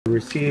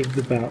received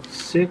about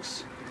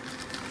 6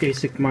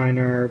 ASIC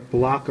miner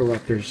block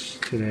erupters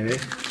today.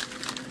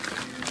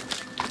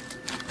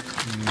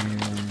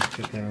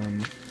 Check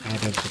them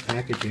out of the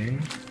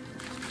packaging.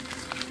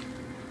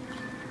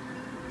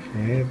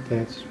 Okay,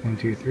 that's 1,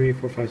 2, 3,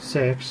 4, 5,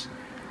 6.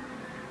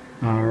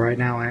 Right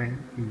now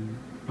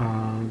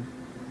I'm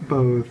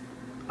both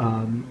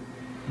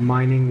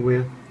mining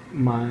with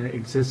my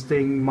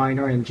existing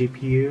miner and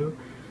GPU,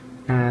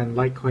 and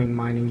Litecoin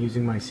mining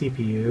using my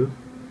CPU,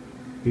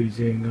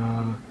 using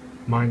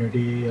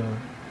MinerD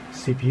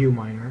CPU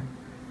miner.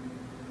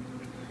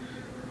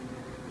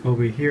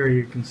 Over here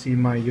you can see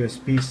my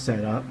USB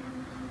setup.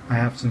 I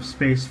have some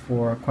space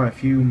for quite a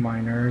few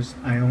miners.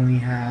 I only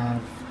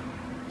have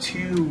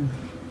 2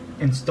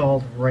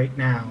 installed right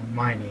now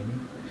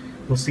mining.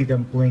 You'll see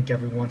them blink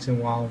every once in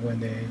a while when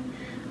they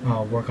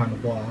work on the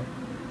block.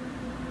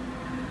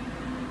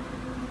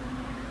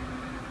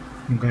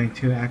 I'm going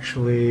to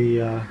actually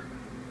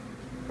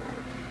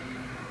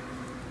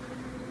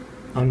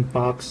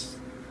unbox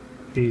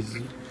these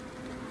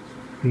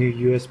new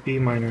USB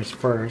miners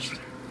first.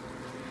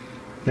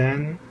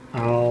 Then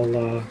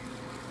I'll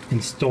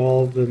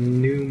install the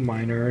new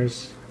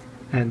miners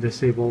and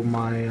disable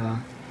my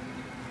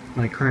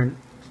my current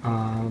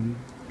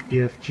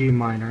BFG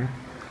miner,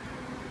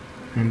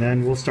 and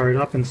then we'll start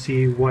it up and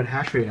see what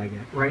hash rate I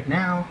get. Right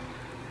now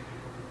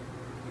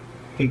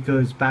it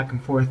goes back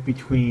and forth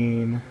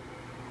between,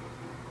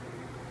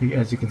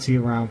 as you can see,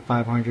 around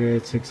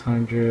 500,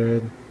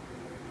 600,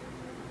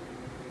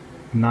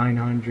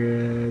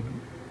 900,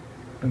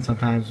 and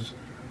sometimes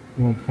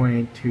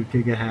 1.2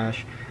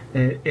 gigahash.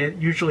 It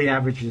usually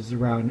averages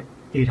around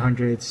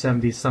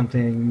 870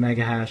 something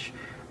megahash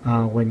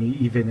when you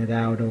even it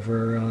out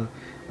over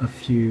a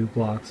few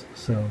blocks.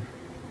 So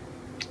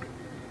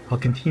I'll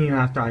continue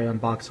after I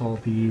unbox all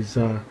these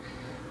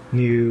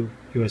new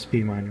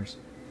USB miners.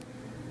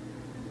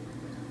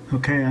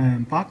 Okay, I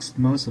unboxed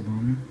most of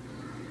them.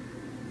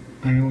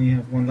 I only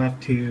have one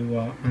left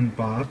to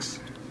unbox.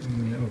 Let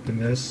me open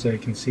this so you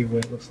can see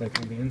what it looks like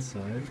on the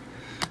inside.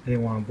 I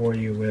didn't want to bore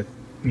you with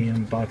me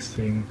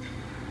unboxing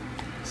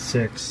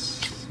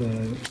 6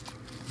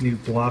 new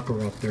block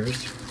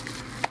erupters.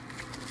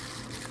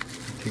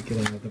 Take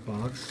it out of the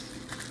box.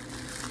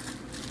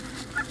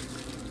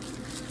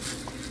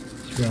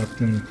 It's wrapped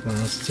in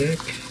plastic,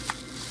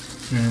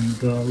 and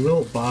the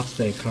little box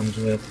that it comes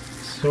with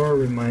sort of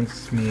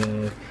reminds me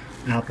of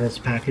Apple's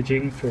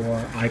packaging for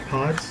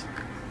iPods.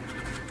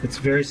 It's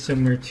very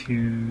similar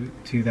to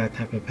that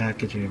type of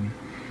packaging,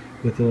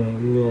 with the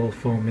little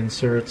foam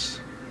inserts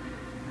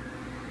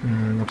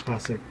and a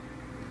plastic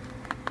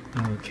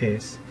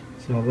case.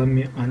 So let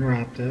me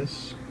unwrap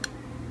this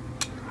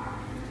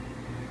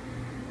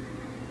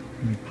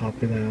and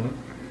pop it out.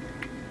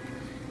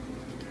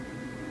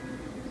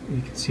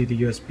 You can see the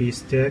USB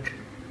stick,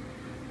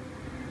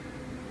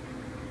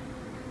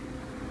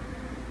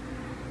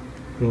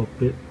 little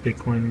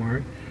Bitcoin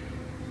mark.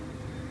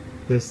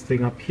 This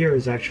thing up here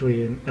is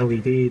actually an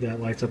LED that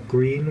lights up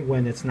green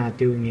when it's not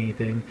doing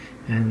anything,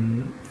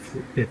 and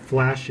it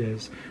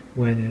flashes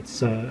when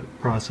it's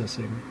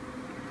processing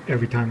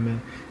every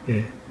time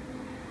it.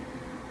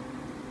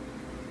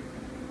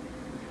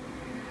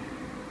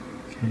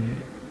 Okay,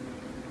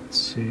 let's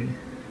see.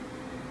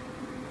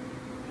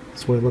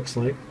 That's what it looks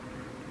like.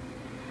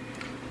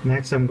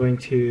 Next, I'm going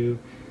to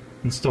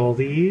install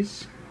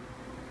these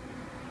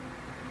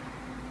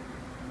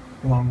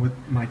along with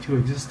my 2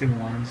 existing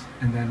ones,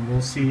 and then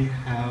we'll see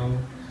how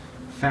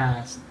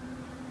fast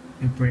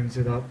it brings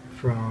it up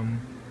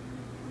from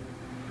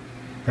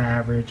the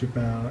average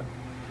about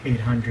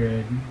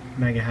 800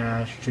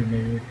 megahash to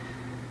maybe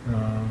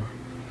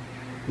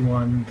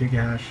 1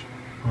 gigahash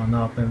on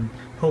up, and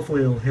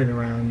hopefully it'll hit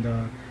around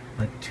a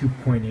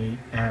 2.8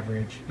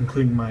 average,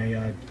 including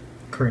my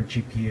current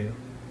GPU.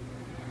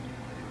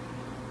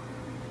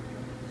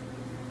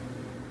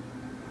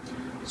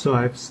 So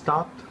I've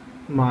stopped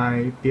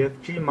my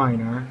BFG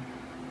miner.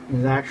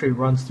 It actually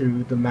runs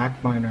through the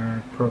Mac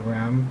miner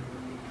program,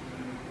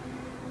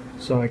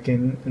 so I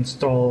can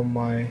install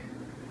my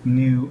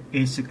new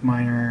ASIC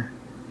miner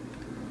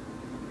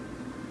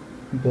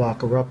block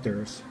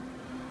erupters.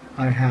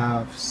 I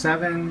have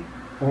 7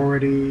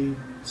 already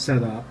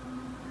set up,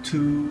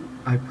 2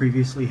 I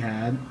previously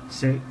had,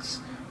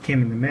 6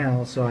 came in the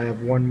mail, so I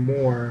have 1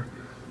 more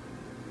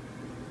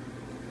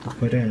to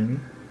put in.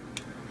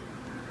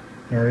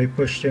 I already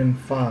pushed in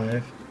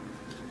 5.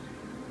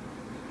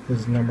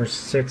 This is number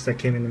 6 that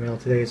came in the mail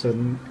today,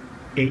 so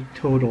 8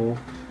 total.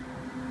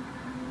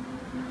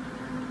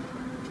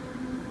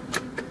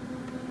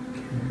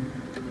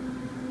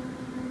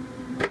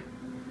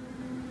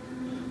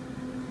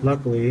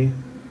 Luckily,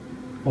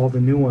 all the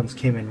new ones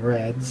came in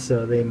red,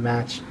 so they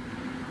matched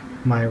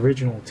my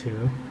original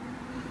 2.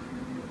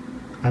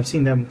 I've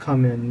seen them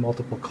come in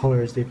multiple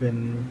colors. They've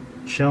been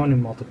shown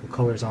in multiple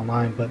colors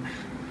online, but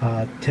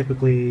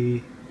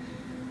typically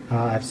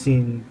I've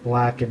seen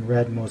black and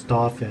red most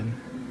often.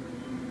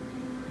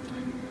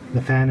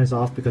 The fan is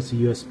off because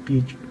the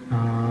USB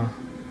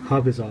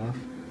hub is off.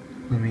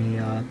 Let me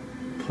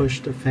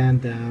push the fan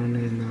down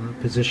in a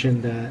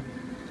position that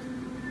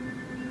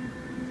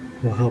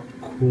will help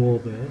cool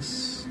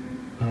this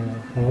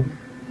hub.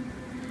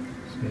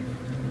 So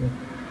we'll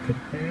put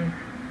it there.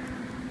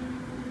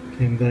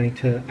 Okay, I'm going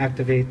to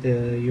activate the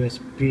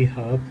USB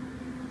hub.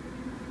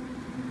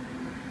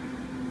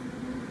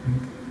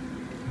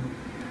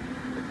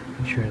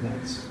 Make sure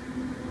that's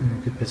in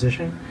a good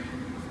position.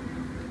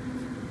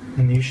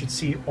 And you should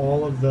see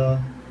all of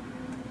the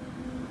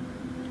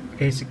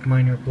ASIC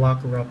miner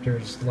block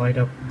erupters light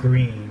up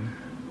green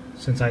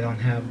since I don't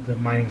have the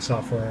mining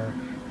software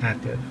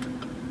active.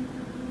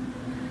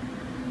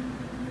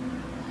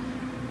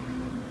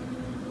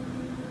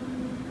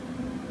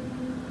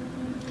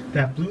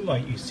 That blue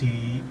light you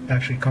see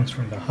actually comes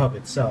from the hub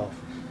itself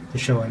to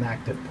show an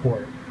active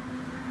port.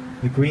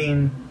 The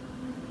green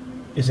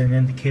is an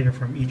indicator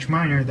from each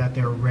miner that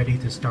they're ready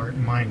to start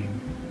mining.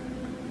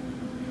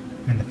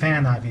 And the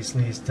fan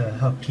obviously is to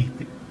help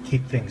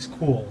keep things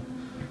cool.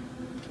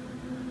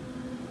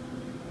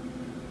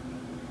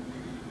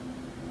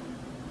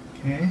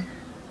 Okay.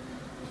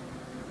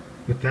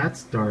 With that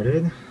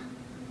started,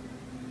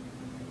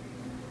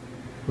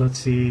 let's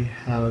see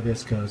how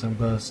this goes. I'm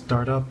going to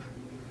start up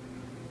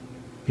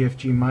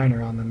PFG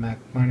Miner on the Mac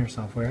Miner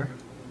software.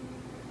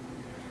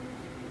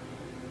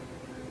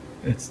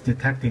 It's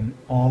detecting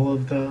all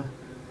the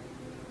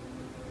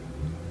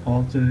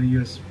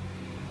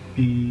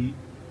USB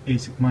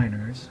ASIC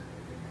miners,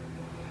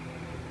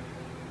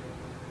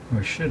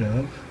 or should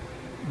have.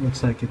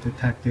 Looks like it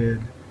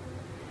detected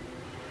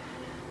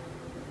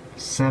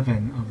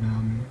 7 of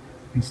them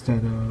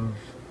instead of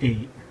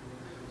 8,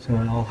 so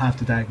I'll have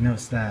to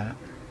diagnose that.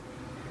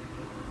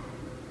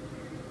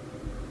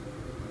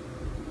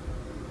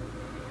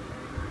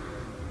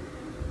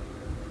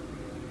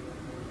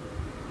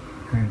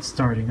 And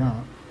starting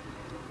up.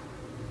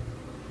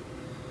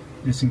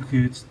 This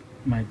includes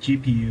my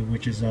GPU,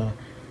 which is a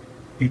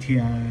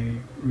ATI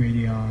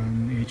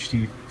Radeon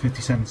HD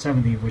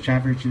 5770, which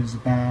averages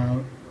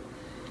about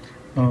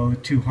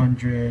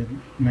 200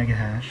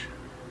 megahash.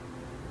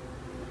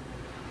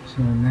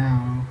 So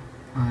now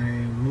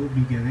I will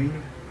be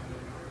getting,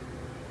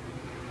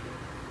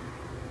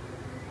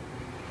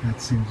 that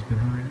seems a bit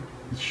high,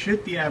 it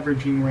should be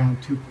averaging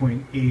around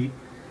 2.8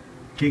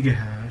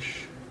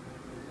 gigahash.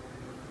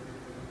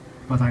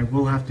 But I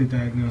will have to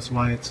diagnose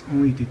why it's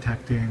only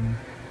detecting,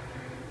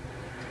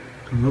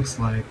 it looks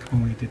like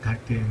only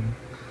detecting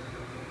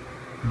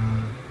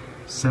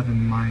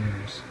 7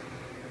 miners.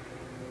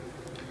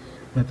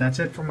 But that's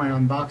it for my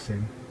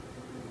unboxing.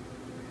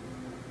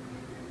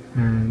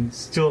 And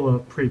still a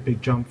pretty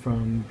big jump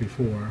from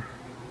before,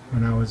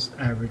 when I was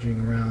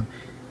averaging around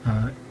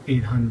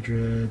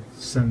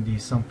 870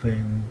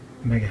 something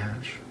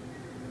megahash.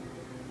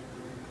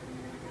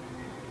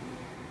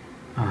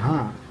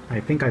 Aha! I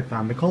think I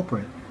found the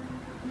culprit.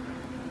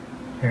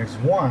 There's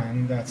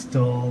one that's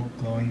still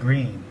glowing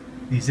green.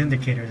 These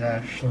indicators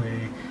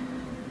actually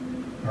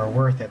are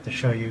worth it to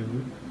show you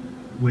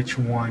which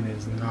one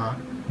is not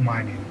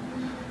mining.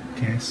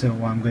 Okay, so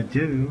what I'm going to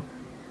do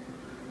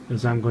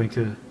is I'm going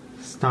to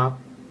stop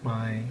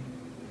my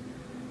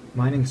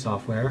mining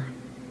software.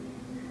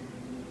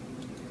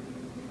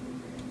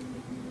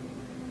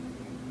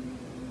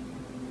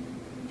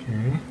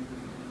 Okay.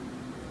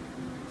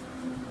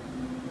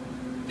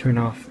 Turn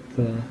off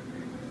the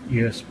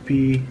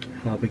USB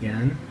hub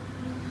again.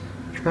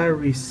 Try to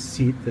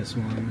reseat this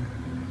one.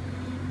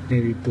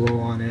 Maybe blow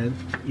on it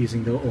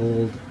using the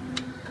old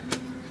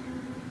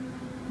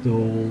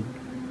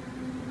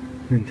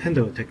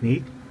Nintendo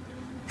technique.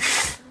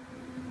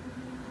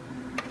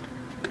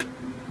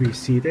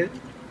 Reseat it.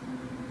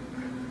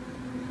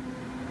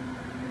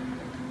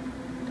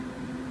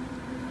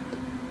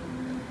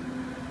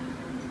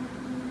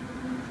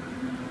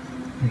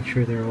 Make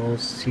sure they're all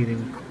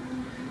seated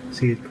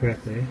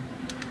correctly.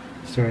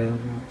 Start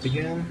them up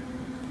again.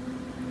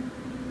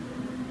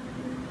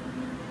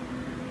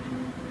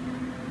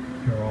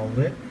 They're all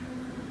lit.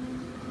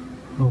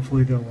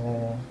 Hopefully they'll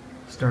all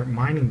start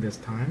mining this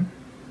time.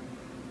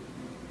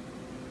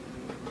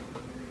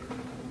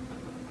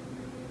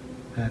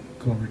 Back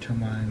over to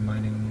my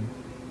mining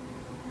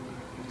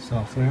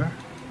software.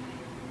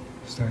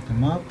 Start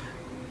them up,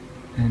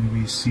 and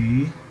we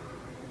see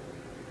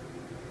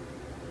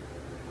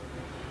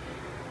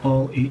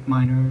all 8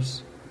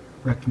 miners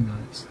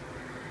recognized.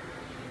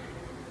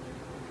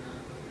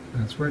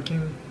 That's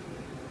working.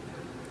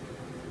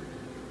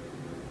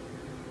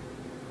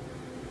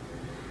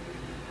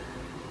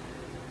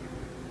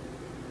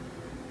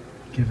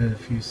 Give it a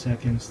few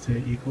seconds to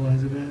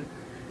equalize a bit,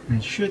 and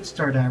it should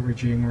start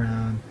averaging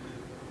around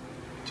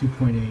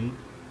 2.8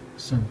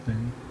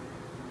 something.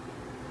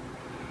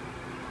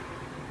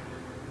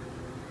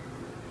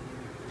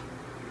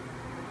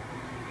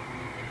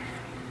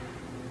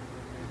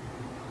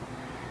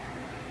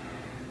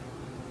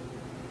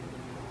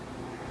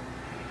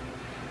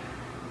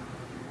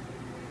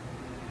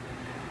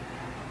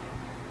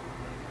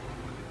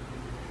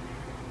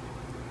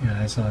 Yeah,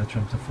 I saw it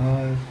jump to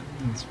 5,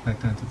 it's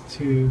back down to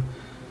 2,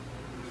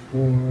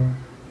 4,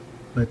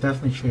 but it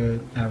definitely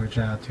should average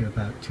out to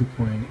about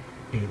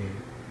 2.88.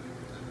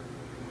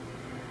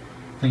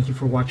 Thank you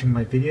for watching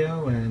my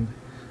video, and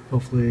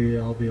hopefully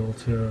I'll be able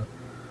to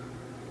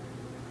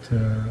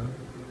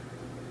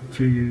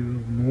show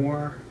you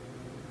more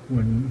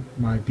when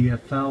my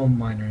BFL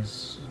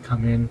miners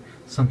come in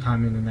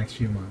sometime in the next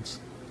few months.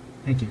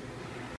 Thank you.